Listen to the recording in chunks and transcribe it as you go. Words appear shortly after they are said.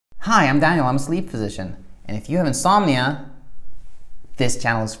Hi, I'm Daniel, I'm a sleep physician, and if you have insomnia, this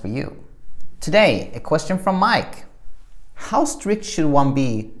channel is for you. Today, a question from Mike. How strict should one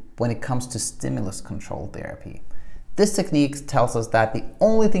be when it comes to stimulus-controlled therapy? This technique tells us that the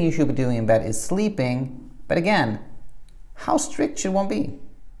only thing you should be doing in bed is sleeping, but again, how strict should one be?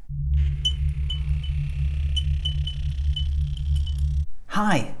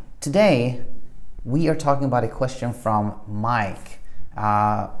 Hi, today we are talking about a question from Mike.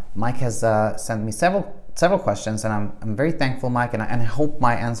 Mike has sent me several questions, and I'm very thankful, Mike, and I hope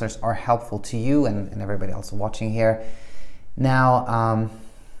my answers are helpful to you and everybody else watching here. Now,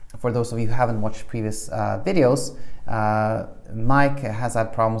 for those of you who haven't watched previous videos, Mike has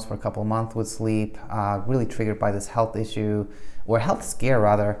had problems for a couple of months with sleep, really triggered by this health issue, or health scare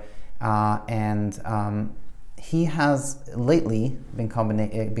rather, and he has lately been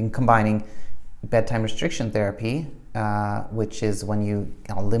combining bedtime restriction therapy, which is when you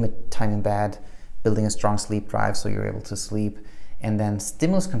limit time in bed, building a strong sleep drive so you're able to sleep, and then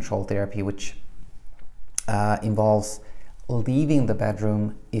stimulus control therapy, which involves leaving the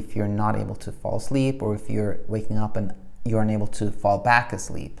bedroom if you're not able to fall asleep, or if you're waking up and you're unable to fall back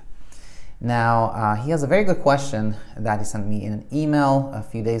asleep. Now, he has a very good question that he sent me in an email a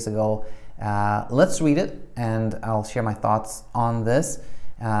few days ago. Let's read it, and I'll share my thoughts on this.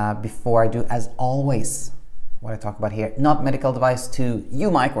 Before I do, as always, what I talk about here, not medical advice to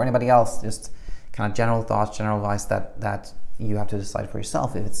you, Mike, or anybody else, just kind of general thoughts, general advice that you have to decide for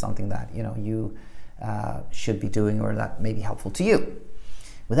yourself if it's something that you should be doing or that may be helpful to you.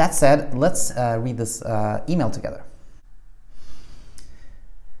 With that said, let's read this email together.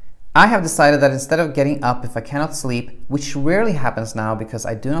 I have decided that instead of getting up if I cannot sleep, which rarely happens now because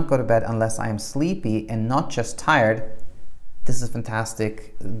I do not go to bed unless I am sleepy and not just tired. This is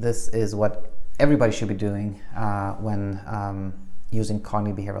fantastic. This is what everybody should be doing when using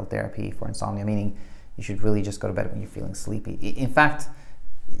cognitive behavioral therapy for insomnia, meaning you should really just go to bed when you're feeling sleepy. In fact,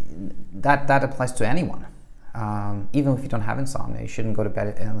 that applies to anyone. Even if you don't have insomnia, you shouldn't go to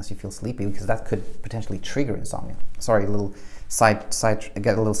bed unless you feel sleepy, because that could potentially trigger insomnia. Sorry, get a little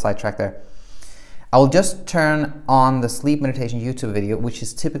sidetracked there. I will just turn on the sleep meditation YouTube video, which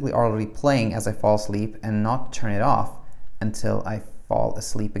is typically already playing as I fall asleep, and not turn it off until I fall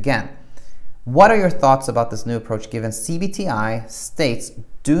asleep again. What are your thoughts about this new approach, given CBTI states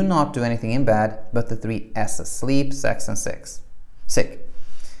do not do anything in bed but the 3 S's: sleep, sex, and sick.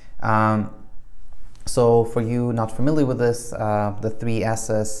 So for you not familiar with this, the 3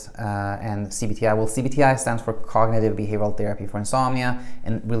 S's and CBTI, well, CBTI stands for Cognitive Behavioral Therapy for Insomnia,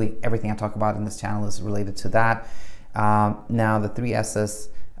 and really everything I talk about in this channel is related to that. Now the 3 S's,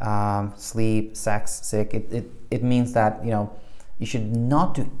 sleep, sex, sick, it means that you should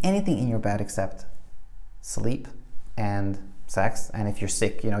not do anything in your bed except sleep and sex, and if you're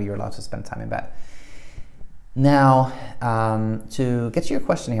sick, you're allowed to spend time in bed. Now, to get to your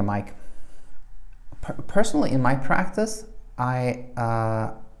question here, Mike, personally in my practice, I'm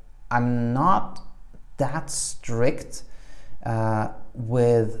not that strict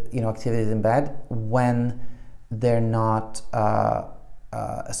with activities in bed when they're not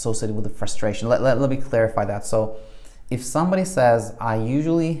associated with the frustration. Let me clarify that. So if somebody says, I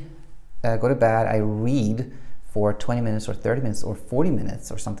usually go to bed, I read for 20 minutes or 30 minutes or 40 minutes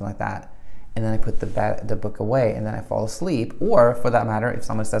or something like that, and then I put the book away and then I fall asleep, or for that matter, if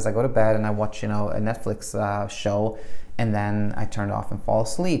someone says I go to bed and I watch a Netflix show and then I turn it off and fall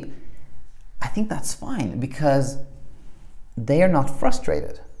asleep, I think that's fine, because they are not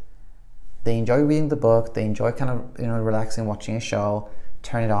frustrated. They enjoy reading the book, they enjoy kind of relaxing, watching a show,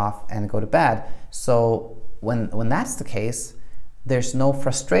 turn it off and go to bed. So when that's the case, there's no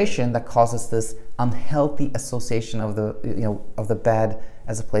frustration that causes this unhealthy association of the bed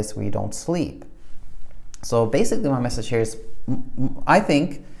as a place where you don't sleep. So basically my message here is, I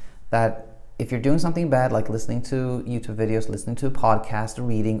think that if you're doing something bad, like listening to YouTube videos, listening to a podcast,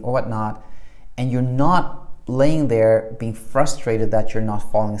 reading or whatnot, and you're not laying there being frustrated that you're not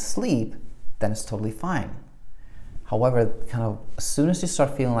falling asleep, then it's totally fine. However, kind of as soon as you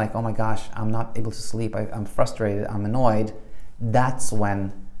start feeling like, oh my gosh, I'm not able to sleep, I'm frustrated, I'm annoyed, that's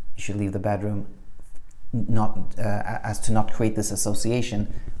when you should leave the bedroom, as to not create this association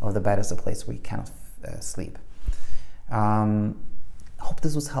of the bed as a place where you cannot sleep. Hope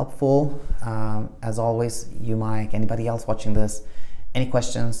this was helpful. As always, you, Mike, anybody else watching this, any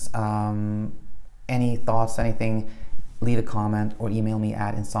questions, any thoughts, anything, leave a comment or email me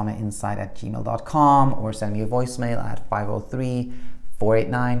at insomniainsight@gmail.com, or send me a voicemail at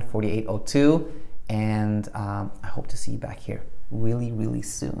 503-489-4802. And I hope to see you back here really, really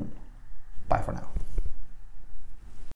soon. Bye for now.